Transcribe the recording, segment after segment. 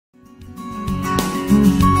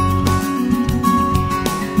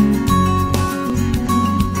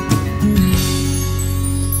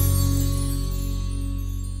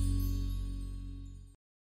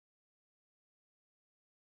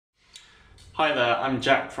Hi there, I'm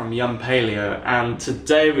Jack from Yum Paleo, and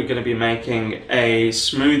today we're going to be making a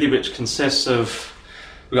smoothie which consists of,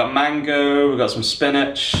 we've got mango, we've got some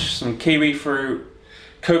spinach, some kiwi fruit,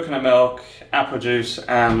 coconut milk, apple juice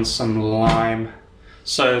and some lime.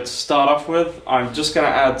 So to start off with, I'm just going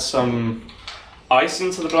to add some ice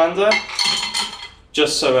into the blender,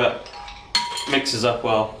 just so it mixes up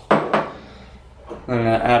well. I'm going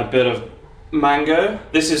to add a bit of mango.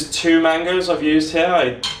 This is 2 mangoes I've used here.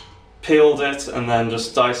 I peeled it and then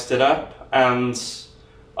just diced it up, and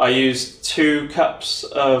I used 2 cups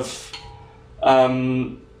of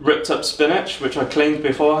ripped up spinach which I cleaned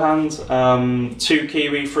beforehand, 2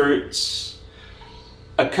 kiwi fruits,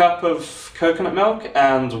 a cup of coconut milk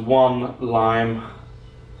and 1 lime,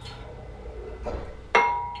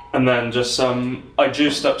 and then just I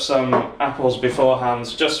juiced up some apples beforehand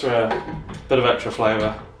just for a bit of extra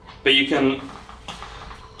flavour, but you can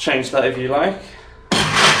change that if you like.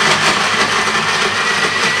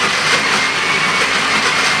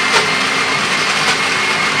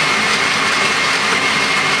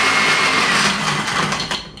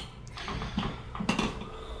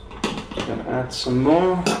 Add some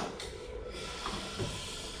more.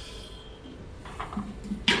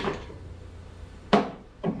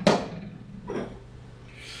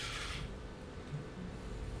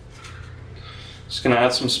 Just going to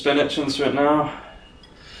add some spinach into it now.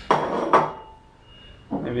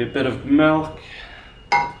 Maybe a bit of milk.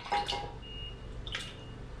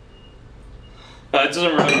 It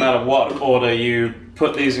doesn't really matter what order you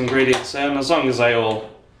put these ingredients in, as long as they all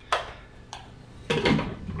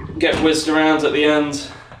get whizzed around at the end.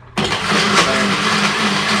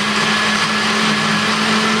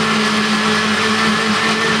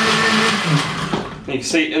 You can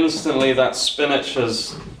see instantly that spinach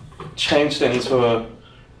has changed it into a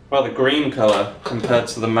rather green colour compared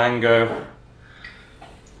to the mango.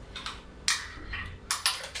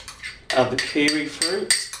 Add the kiwi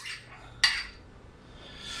fruit.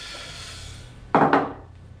 I'm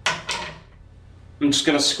just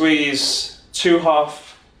going to squeeze 2 half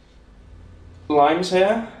limes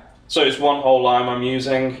here, so it's 1 whole lime I'm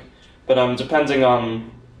using, but depending on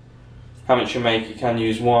how much you make, you can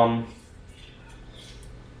use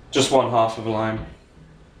just 1 half of a lime.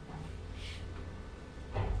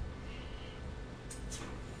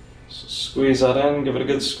 So squeeze that in, give it a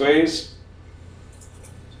good squeeze.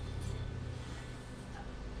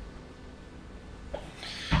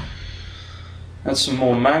 Add some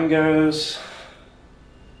more mangoes.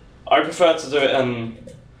 I prefer to do it and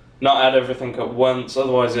not add everything at once,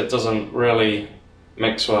 otherwise it doesn't really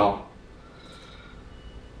mix well.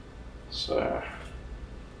 So,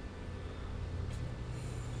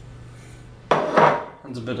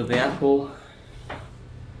 and a bit of the apple.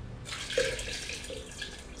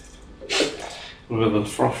 A little bit of the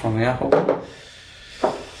froth from the apple.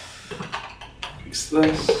 Mix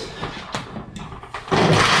this.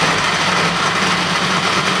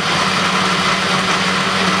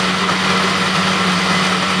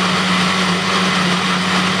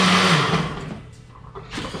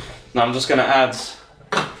 Now I'm just going to add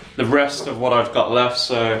the rest of what I've got left,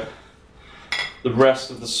 so the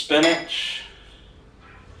rest of the spinach,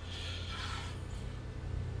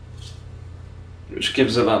 which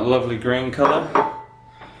gives it that lovely green colour,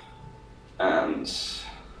 and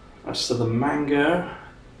the rest of the mango,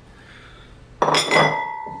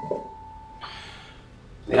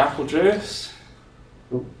 the apple juice,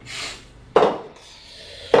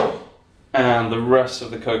 and the rest of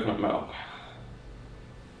the coconut milk.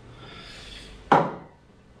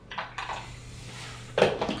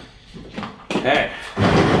 Okay.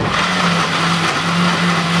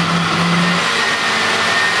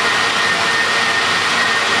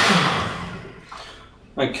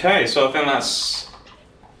 Okay, so I think that's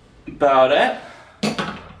about it.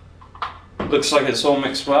 Looks like it's all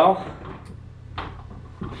mixed well.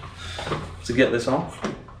 To get this off.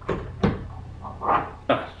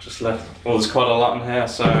 Just left. Well, there's quite a lot in here,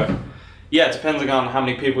 so yeah, depending on how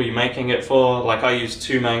many people you're making it for. Like I used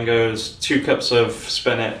 2 mangoes, 2 cups of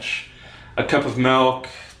spinach, a cup of milk,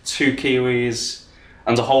 2 kiwis,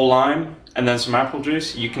 and a whole lime, and then some apple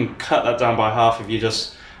juice. You can cut that down by half if you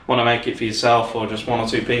just want to make it for yourself or just 1 or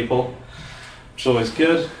 2 people, which is always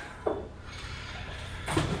good.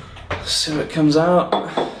 Let's see what comes out.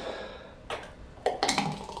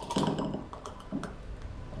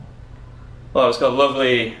 Well, it's got a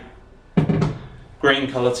lovely green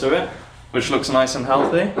colour to it, which looks nice and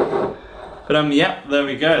healthy. But yeah, there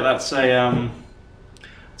we go. That's a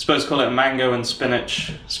I suppose call it a mango and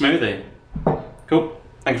spinach smoothie. Cool.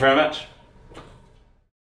 Thank you very much.